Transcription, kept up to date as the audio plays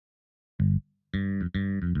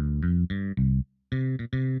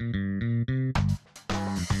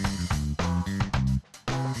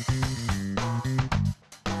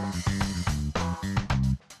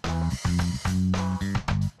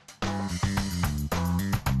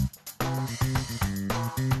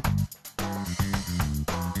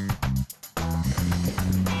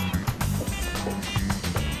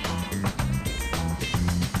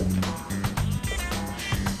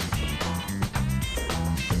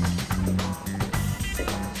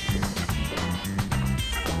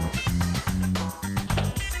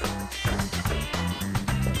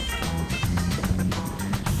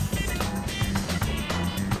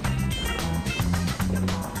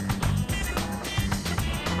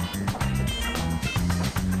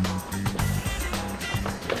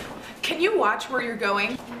Can't you watch where you're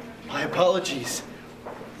going? My apologies.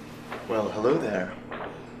 Well, hello there.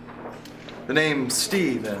 The name's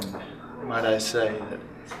Steve, and might I say that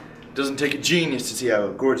it doesn't take a genius to see how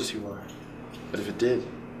gorgeous you are. But if it did,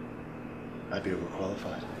 I'd be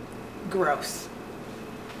overqualified. Gross.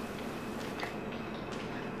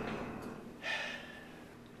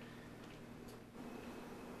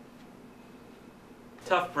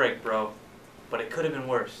 Tough break, bro. But it could have been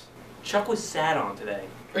worse. Chuck was sat on today.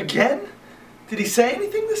 Again? Did he say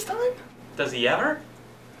anything this time? Does he ever?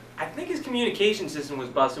 I think his communication system was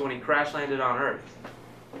busted when he crash landed on Earth.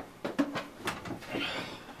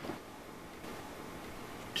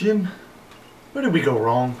 Jim, where did we go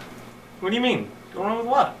wrong? What do you mean? Go wrong with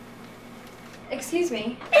what? Excuse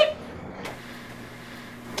me.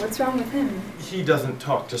 What's wrong with him? He doesn't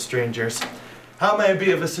talk to strangers. How may I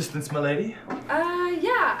be of assistance, my lady?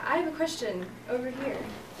 Yeah, I have a question over here.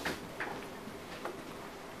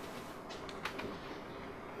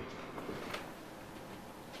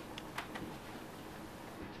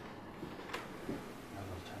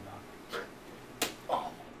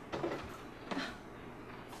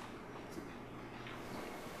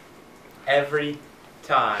 Every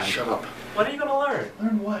time. Shut up. What are you gonna learn?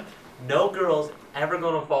 Learn what? No girl's ever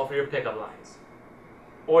gonna fall for your pickup lines.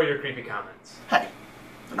 Or your creepy comments. Hey,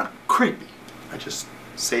 they're not creepy. I just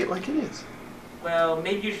say it like it is. Well,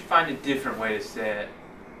 maybe you should find a different way to say it.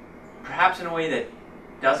 Perhaps in a way that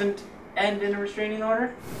doesn't end in a restraining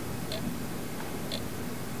order?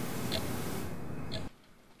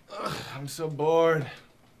 Ugh, I'm so bored.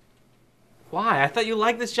 Why? I thought you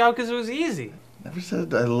liked this job because it was easy. Never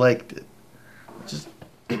said I liked it. I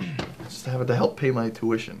just have it to help pay my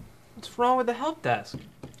tuition. What's wrong with the help desk?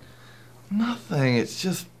 Nothing. It's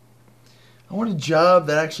just I want a job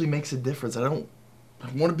that actually makes a difference. I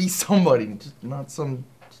want to be somebody, just not some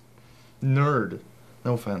nerd.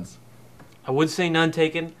 No offense. I would say none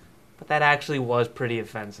taken, but that actually was pretty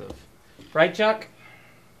offensive. Right, Chuck?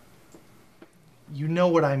 You know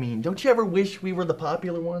what I mean. Don't you ever wish we were the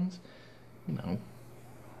popular ones? You know,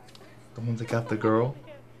 the ones that got the girl.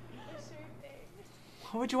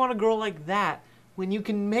 Why would you want a girl like that when you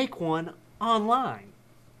can make one online?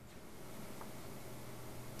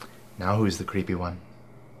 Now who's the creepy one?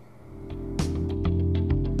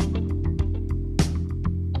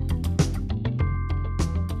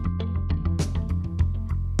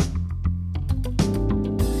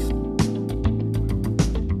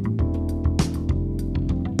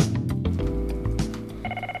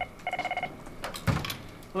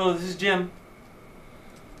 Hello, this is Jim.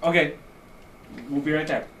 Okay, we'll be right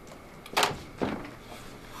there.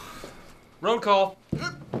 Road call.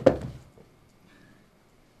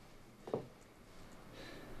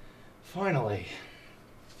 Finally.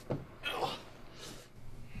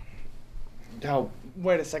 Now,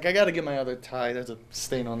 wait a sec. I gotta get my other tie. There's a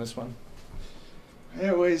stain on this one. I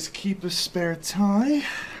always keep a spare tie.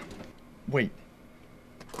 Wait.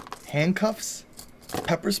 Handcuffs?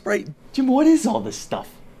 Pepper spray? Jim, what is all this stuff?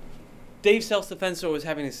 Dave's self-defense store was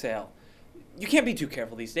having a sale. You can't be too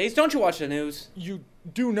careful these days. Don't you watch the news? You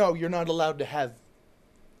do know you're not allowed to have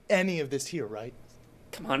any of this here, right?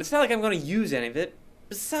 Come on, it's not like I'm going to use any of it.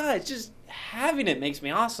 Besides, just having it makes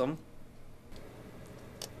me awesome.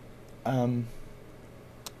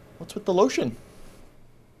 What's with the lotion?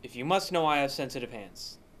 If you must know, I have sensitive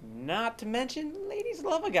hands. Not to mention, ladies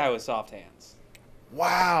love a guy with soft hands.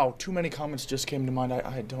 Wow, too many comments just came to mind.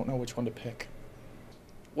 I don't know which one to pick.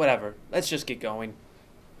 Whatever, let's just get going.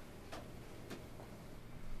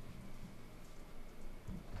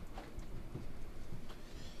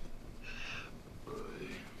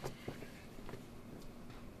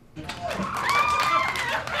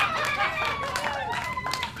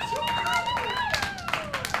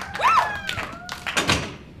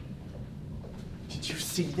 Did you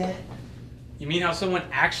see that? You mean how someone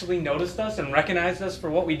actually noticed us and recognized us for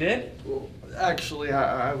what we did? Well, actually,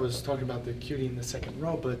 I was talking about the cutie in the second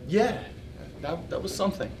row, but yeah, that was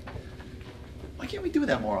something. Why can't we do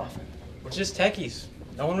that more often? We're just techies.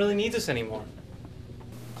 No one really needs us anymore.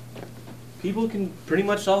 People can pretty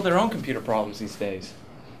much solve their own computer problems these days.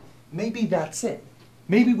 Maybe that's it.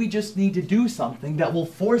 Maybe we just need to do something that will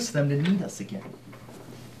force them to need us again.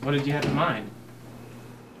 What did you have in mind?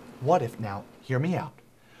 What if now, hear me out,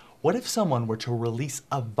 what if someone were to release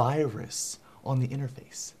a virus on the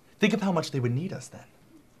interface? Think of how much they would need us then.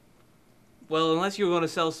 Well, unless you were going to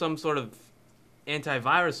sell some sort of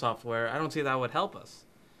antivirus software, I don't see that would help us.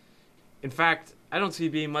 In fact, I don't see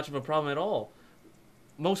it being much of a problem at all.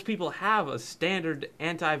 Most people have a standard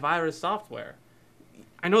antivirus software.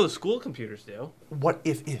 I know the school computers do. What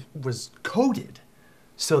if it was coded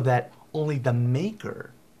so that only the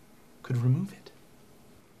maker could could remove it.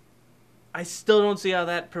 I still don't see how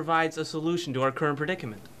that provides a solution to our current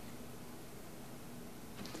predicament.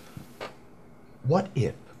 What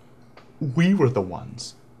if we were the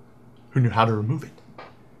ones who knew how to remove it?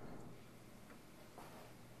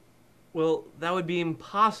 Well, that would be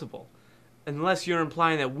impossible. Unless you're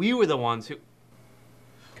implying that we were the ones who...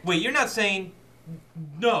 Wait, you're not saying...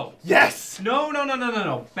 No. Yes!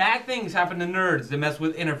 No. Bad things happen to nerds that mess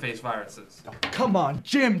with interface viruses. Oh, come on,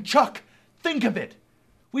 Jim, Chuck, think of it.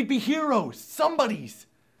 We'd be heroes, somebodies.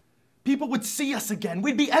 People would see us again.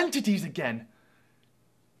 We'd be entities again.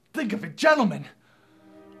 Think of it, gentlemen.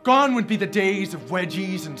 Gone would be the days of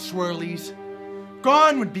wedgies and swirlies.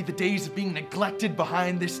 Gone would be the days of being neglected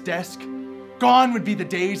behind this desk. Gone would be the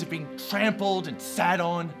days of being trampled and sat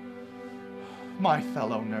on. My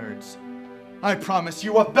fellow nerds, I promise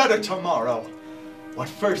you a better tomorrow. But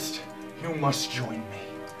first, you must join me.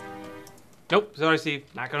 Nope, sorry, Steve.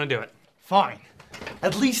 Not gonna do it. Fine.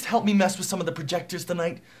 At least help me mess with some of the projectors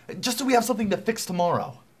tonight, just so we have something to fix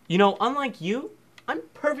tomorrow. You know, unlike you, I'm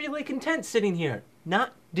perfectly content sitting here,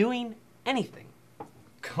 not doing anything.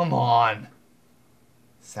 Come on.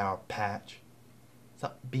 Sour Patch.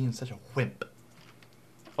 Stop being such a wimp.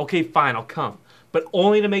 Okay, fine, I'll come. But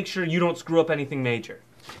only to make sure you don't screw up anything major.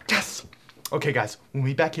 Yes! Okay, guys, we'll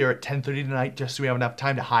meet back here at 10:30 tonight just so we have enough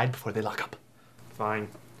time to hide before they lock up. Fine.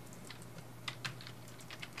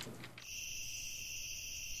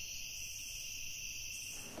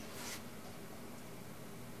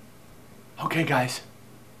 Okay, guys.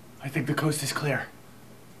 I think the coast is clear.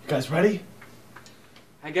 You guys ready?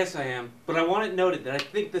 I guess I am, but I want it noted that I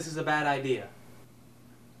think this is a bad idea.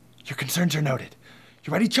 Your concerns are noted.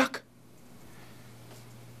 You ready, Chuck?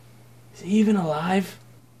 Is he even alive?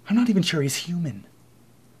 I'm not even sure he's human.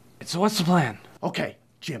 So what's the plan? Okay,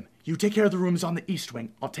 Jim, you take care of the rooms on the east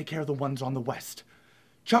wing. I'll take care of the ones on the west.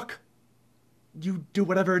 Chuck, you do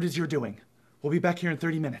whatever it is you're doing. We'll be back here in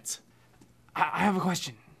 30 minutes. I have a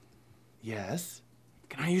question. Yes?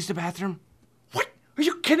 Can I use the bathroom? What? Are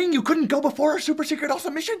you kidding? You couldn't go before our super secret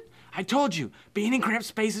awesome mission? I told you, being in cramped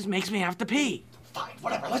spaces makes me have to pee. Fine,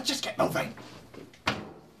 whatever. Let's just get moving.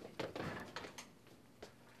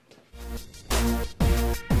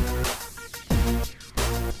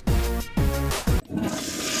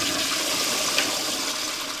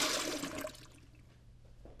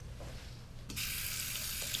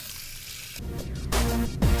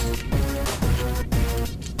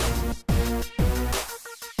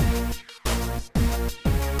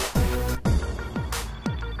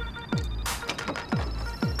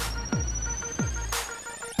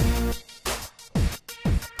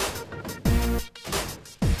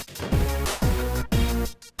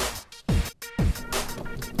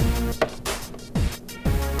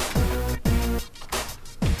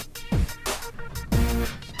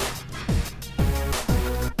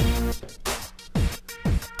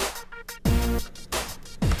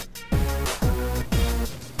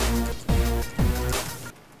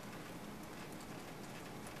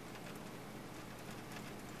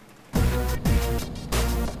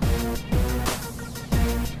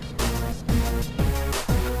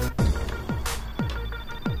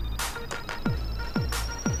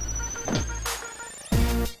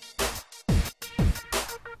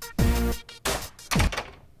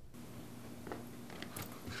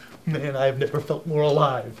 Man, I have never felt more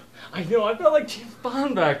alive. I know, I felt like James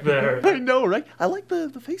Bond back there. I know, right? I like the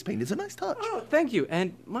face paint. It's a nice touch. Oh, thank you.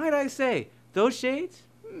 And might I say, those shades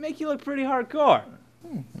make you look pretty hardcore.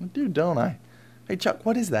 I do, don't I? Hey, Chuck,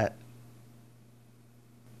 what is that?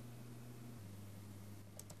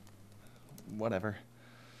 Whatever.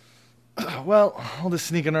 Well, all this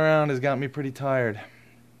sneaking around has got me pretty tired.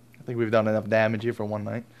 I think we've done enough damage here for one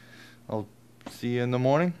night. I'll see you in the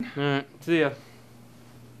morning. Alright, see ya.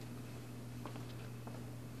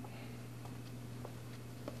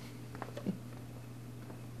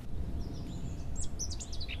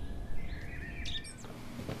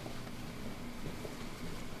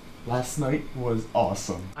 Last night was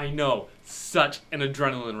awesome. I know, such an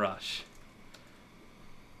adrenaline rush.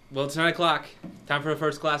 Well, it's 9 o'clock. Time for our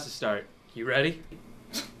first class to start. You ready?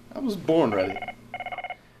 I was born ready.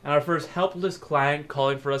 And our first helpless client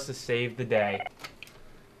calling for us to save the day.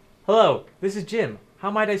 Hello, this is Jim. How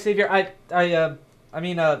might I save your... how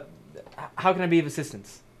can I be of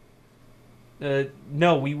assistance?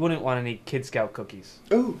 No, we wouldn't want any Kid Scout cookies.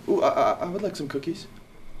 I would like some cookies.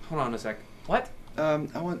 Hold on a sec. What? I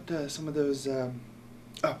want some of those, a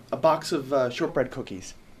box of shortbread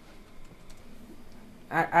cookies.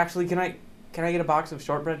 Actually, can I get a box of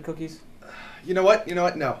shortbread cookies? You know what?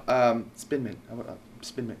 No. Spin Mint. I want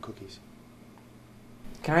Spin Mint cookies.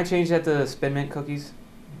 Can I change that to Spin Mint cookies?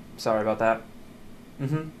 Sorry about that.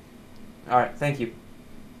 Alright, thank you.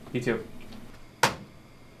 You too.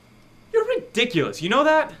 You're ridiculous, you know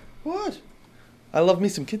that? What? I love me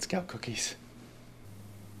some Kid Scout cookies.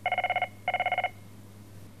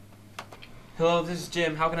 Hello, this is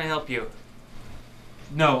Jim. How can I help you?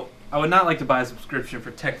 No, I would not like to buy a subscription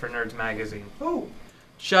for Tech for Nerds magazine. Oh.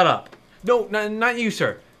 Shut up. No, not you,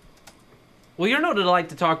 sir. Well, you're no delight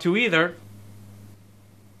to talk to either.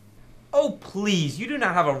 Oh, please, you do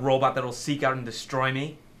not have a robot that will seek out and destroy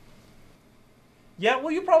me. Yeah,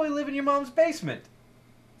 well, you probably live in your mom's basement.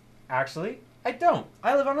 Actually, I don't.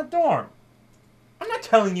 I live on a dorm. I'm not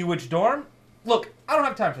telling you which dorm. Look, I don't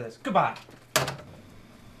have time for this. Goodbye.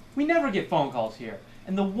 We never get phone calls here.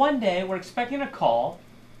 And the one day we're expecting a call,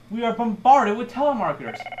 we are bombarded with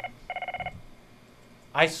telemarketers.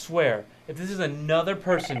 I swear, if this is another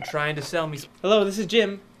person trying to sell me... Hello, this is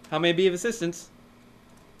Jim. How may I be of assistance?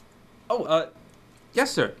 Oh,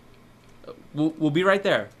 yes, sir. We'll be right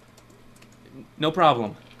there. No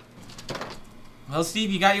problem. Well,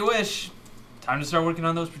 Steve, you got your wish. Time to start working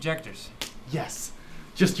on those projectors. Yes.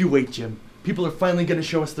 Just you wait, Jim. People are finally going to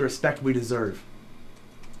show us the respect we deserve.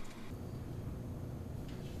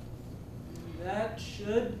 That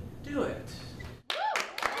should do it.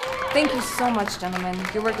 Thank you so much, gentlemen.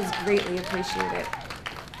 Your work is greatly appreciated.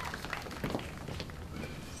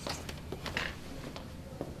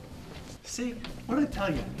 See? What did I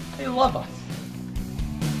tell you? They love us.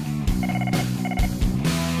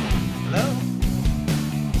 Hello?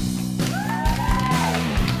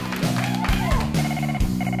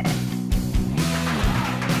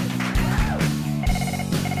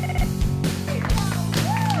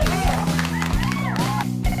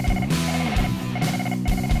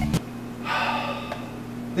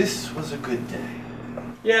 This was a good day.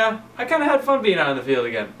 Yeah, I kind of had fun being out in the field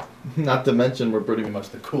again. Not to mention we're pretty much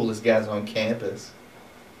the coolest guys on campus.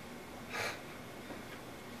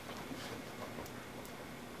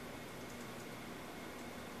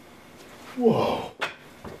 Whoa.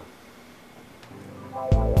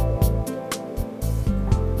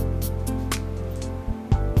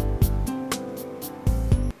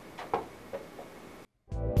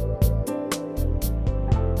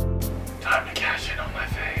 Time to cash in on my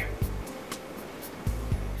fame.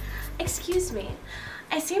 Excuse me,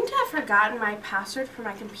 I seem to have forgotten my password for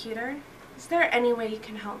my computer. Is there any way you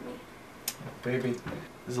can help me? Baby,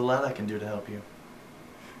 there's a lot I can do to help you.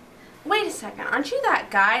 Wait a second, aren't you that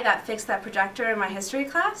guy that fixed that projector in my history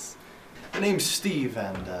class? The name's Steve,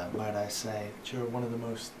 and might I say that you're one of the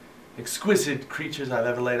most exquisite creatures I've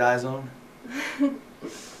ever laid eyes on.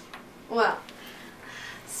 Well,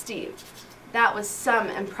 Steve, that was some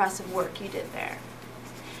impressive work you did there.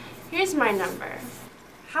 Here's my number.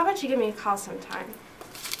 How about you give me a call sometime?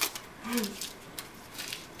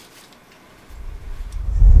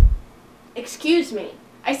 Excuse me.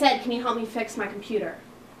 I said, can you help me fix my computer?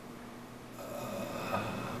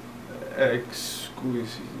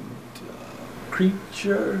 Exquisite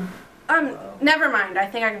creature? Never mind. I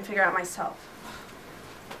think I can figure out myself.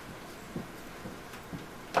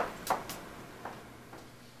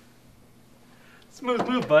 Smooth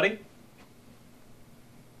move, buddy.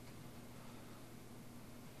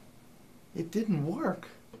 It didn't work.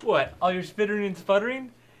 What, all your spittering and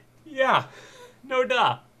sputtering? Yeah, no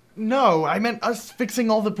duh. No, I meant us fixing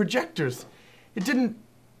all the projectors. It didn't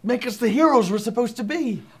make us the heroes we're supposed to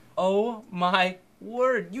be. Oh my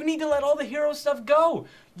word, you need to let all the hero stuff go.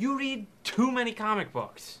 You read too many comic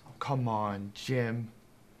books. Oh, come on, Jim.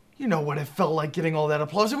 You know what it felt like getting all that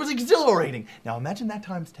applause. It was exhilarating. Now imagine that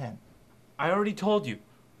times 10. I already told you,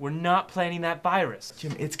 we're not planning that virus.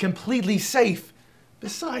 Jim, it's completely safe.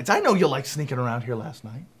 Besides, I know you liked sneaking around here last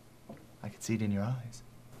night. I could see it in your eyes.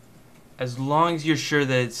 As long as you're sure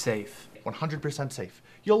that it's safe. 100% safe.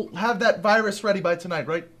 You'll have that virus ready by tonight,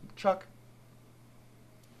 right, Chuck?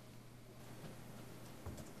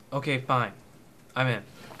 Okay, fine. I'm in.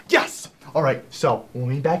 Yes! All right, so we'll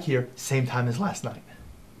meet back here, same time as last night.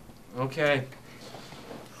 Okay.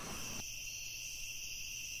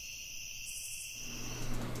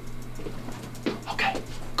 Okay,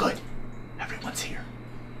 good. Everyone's here.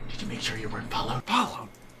 Did you make sure you weren't followed? Followed?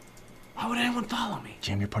 Why would anyone follow me?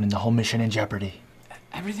 Jim, you're putting the whole mission in jeopardy.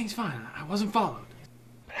 Everything's fine. I wasn't followed.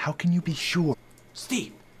 But how can you be sure?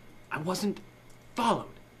 Steve, I wasn't followed.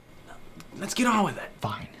 Let's get on with it.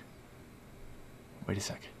 Fine. Wait a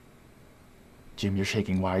sec. Jim, you're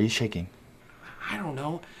shaking. Why are you shaking? I don't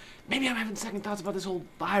know. Maybe I'm having second thoughts about this whole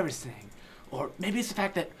virus thing. Or maybe it's the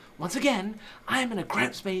fact that, once again, I am in a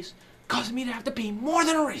cramped space, causing me to have to pee more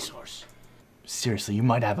than a racehorse. Seriously, you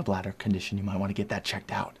might have a bladder condition. You might want to get that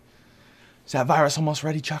checked out. Is that virus almost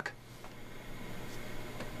ready, Chuck?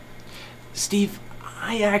 Steve,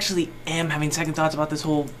 I actually am having second thoughts about this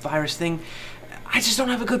whole virus thing. I just don't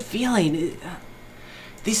have a good feeling.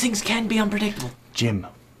 These things can be unpredictable. Jim,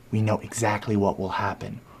 we know exactly what will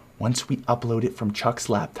happen. Once we upload it from Chuck's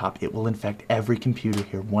laptop, it will infect every computer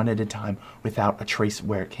here one at a time without a trace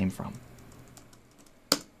where it came from.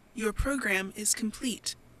 Your program is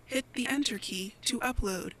complete. Hit the Enter key to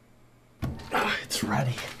upload. It's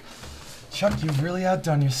ready. Chuck, you've really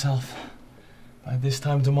outdone yourself. By this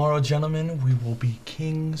time tomorrow, gentlemen, we will be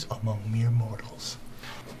kings among mere mortals.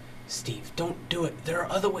 Steve, don't do it. There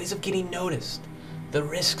are other ways of getting noticed. The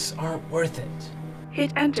risks aren't worth it.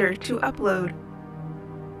 Hit Enter to upload.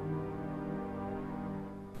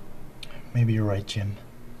 Maybe you're right, Jim.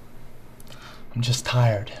 I'm just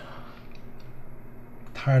tired.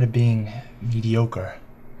 Tired of being mediocre.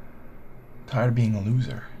 Tired of being a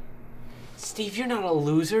loser. Steve, you're not a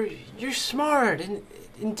loser. You're smart and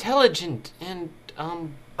intelligent and,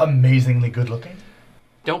 Amazingly good looking.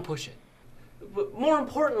 Don't push it. But more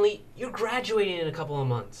importantly, you're graduating in a couple of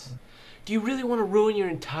months. Do you really want to ruin your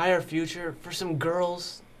entire future for some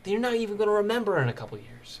girls that you're not even going to remember in a couple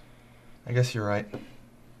years? I guess you're right.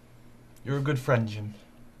 You're a good friend, Jim.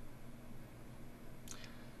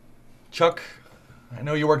 Chuck, I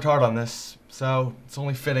know you worked hard on this, so it's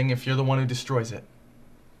only fitting if you're the one who destroys it.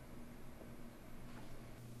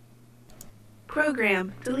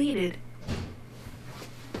 Program deleted.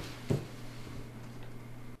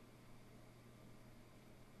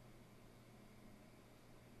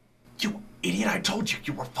 You idiot, I told you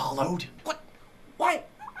you were followed. What? Why?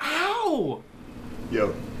 How?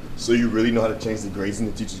 Yo, so you really know how to change the grades in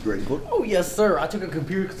the teacher's grade book? Oh, yes, sir. I took a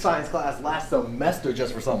computer science class last semester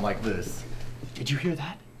just for something like this. Did you hear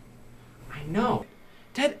that? I know.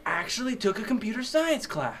 Ted actually took a computer science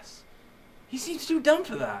class. He seems too dumb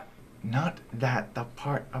for that. Not that, the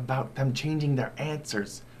part about them changing their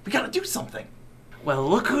answers. We gotta do something. Well,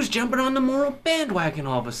 look who's jumping on the moral bandwagon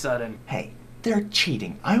all of a sudden. Hey, they're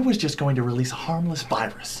cheating. I was just going to release a harmless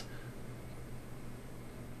virus.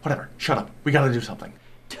 Whatever, shut up. We gotta do something.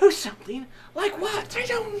 Do something? Like what? I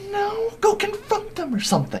don't know. Go confront them or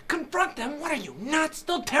something. Confront them? What are you, nuts?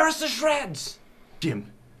 They'll tear us to shreds.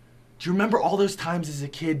 Jim, do you remember all those times as a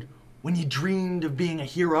kid when you dreamed of being a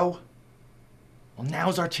hero? Well,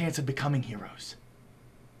 now's our chance of becoming heroes.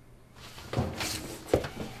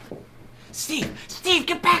 Steve,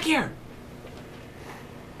 get back here!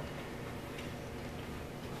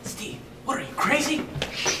 Steve, what are you, crazy?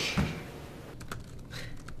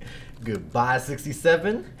 Goodbye,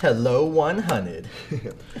 67. Hello, 100.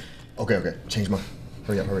 Okay, change mine.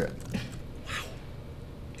 Hurry up. Wow.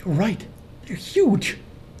 You're right. You're huge.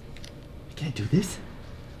 I can't do this.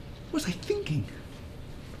 What was I thinking?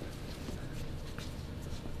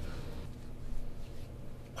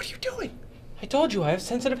 What are you doing? I told you I have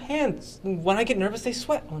sensitive hands. When I get nervous, they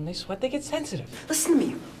sweat. When they sweat, they get sensitive. Listen to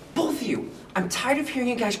me, both of you. I'm tired of hearing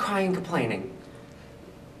you guys crying and complaining.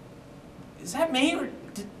 Is that me, or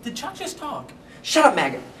did Chuck just talk? Shut up,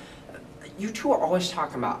 Maggot. You two are always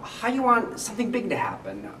talking about how you want something big to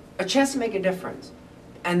happen, a chance to make a difference.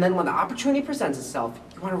 And then when the opportunity presents itself,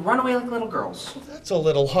 you want to run away like little girls. Well, that's a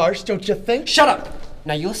little harsh, don't you think? Shut up!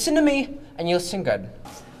 Now you listen to me, and you listen good.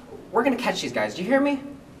 We're gonna catch these guys. Do you hear me?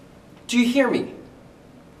 Do you hear me?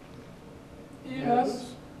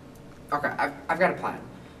 Yes. Okay, I've got a plan.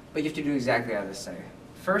 But you have to do exactly as I say.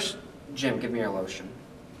 First, Jim, give me your lotion.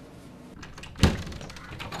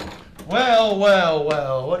 Well,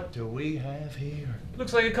 what do we have here?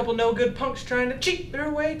 Looks like a couple no-good punks trying to cheat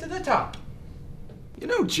their way to the top. You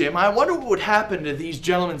know, Jim, I wonder what would happen to these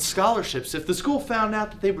gentlemen's scholarships if the school found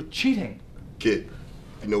out that they were cheating. Kid,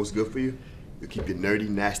 you know what's good for you? You'll keep your nerdy,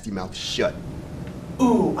 nasty mouth shut.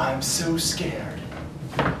 Ooh, I'm so scared.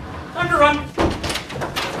 Time to run!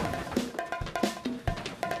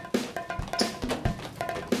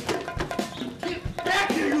 Get back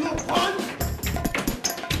here, you little punk!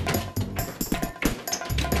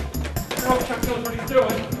 I hope Chuck knows what he's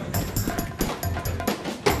doing.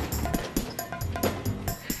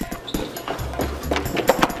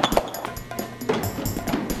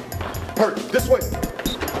 Hurt, this way!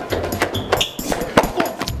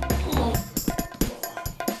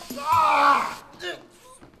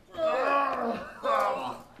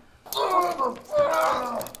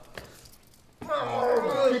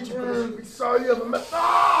 Sorry you ever met.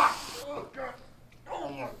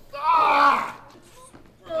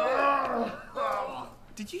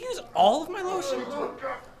 Did you use all of my lotion?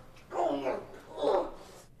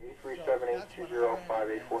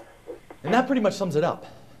 378-20584. And that pretty much sums it up.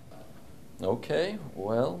 Okay,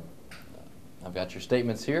 well, I've got your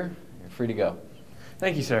statements here. You're free to go.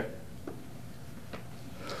 Thank you, sir.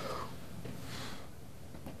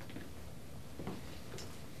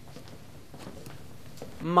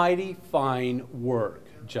 Mighty fine work,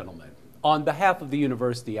 gentlemen. On behalf of the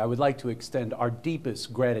university, I would like to extend our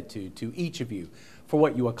deepest gratitude to each of you for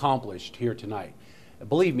what you accomplished here tonight.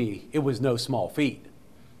 Believe me, it was no small feat.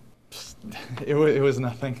 It was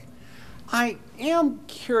nothing. I am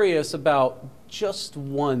curious about just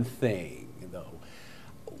one thing, though.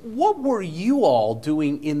 What were you all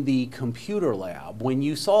doing in the computer lab when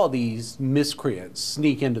you saw these miscreants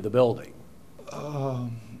sneak into the building?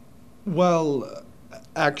 Well,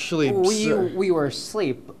 actually, We were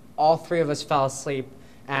asleep. All three of us fell asleep,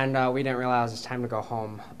 and we didn't realize it's time to go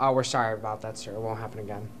home. We're sorry about that, sir. It won't happen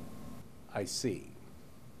again. I see.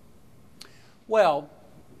 Well,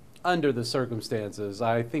 under the circumstances,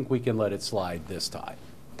 I think we can let it slide this time.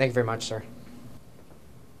 Thank you very much, sir.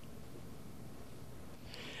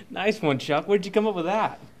 Nice one, Chuck. Where'd you come up with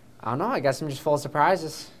that? I don't know. I guess I'm just full of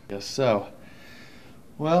surprises. Guess so.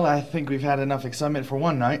 Well, I think we've had enough excitement for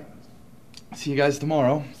one night. See you guys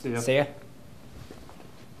tomorrow. See ya. See ya.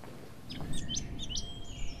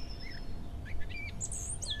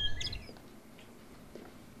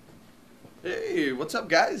 Hey, what's up,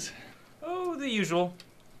 guys? Oh, the usual.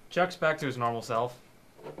 Chuck's back to his normal self.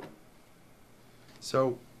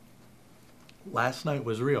 So, last night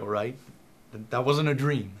was real, right? That wasn't a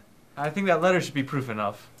dream. I think that letter should be proof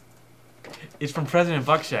enough. It's from President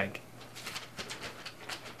Buckshank.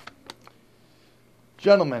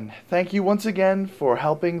 Gentlemen, thank you once again for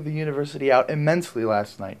helping the university out immensely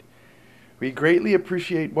last night. We greatly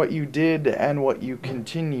appreciate what you did and what you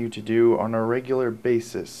continue to do on a regular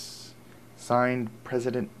basis. Signed,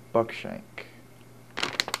 President Buckshank.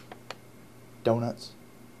 Donuts?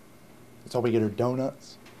 That's all we get are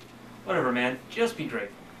donuts? Whatever, man. Just be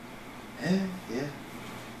grateful. Yeah.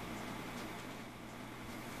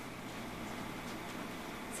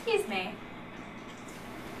 Excuse me.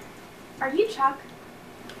 Are you Chuck?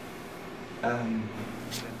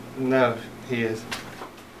 No, he is.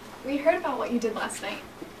 We heard about what you did last night.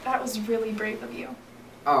 That was really brave of you.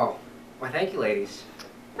 Oh, well, thank you, ladies.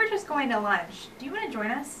 We're just going to lunch. Do you want to join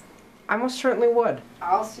us? I most certainly would.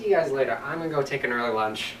 I'll see you guys later. I'm gonna go take an early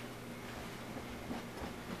lunch.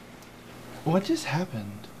 What just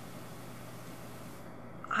happened?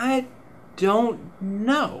 I don't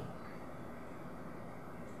know.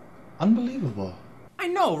 Unbelievable. I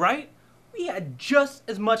know, right? We had just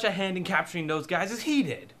as much a hand in capturing those guys as he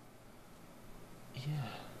did. Yeah.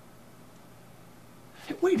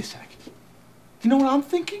 Hey, wait a sec. You know what I'm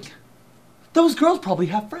thinking? Those girls probably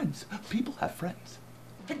have friends. People have friends.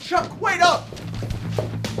 Hey, Chuck, wait up!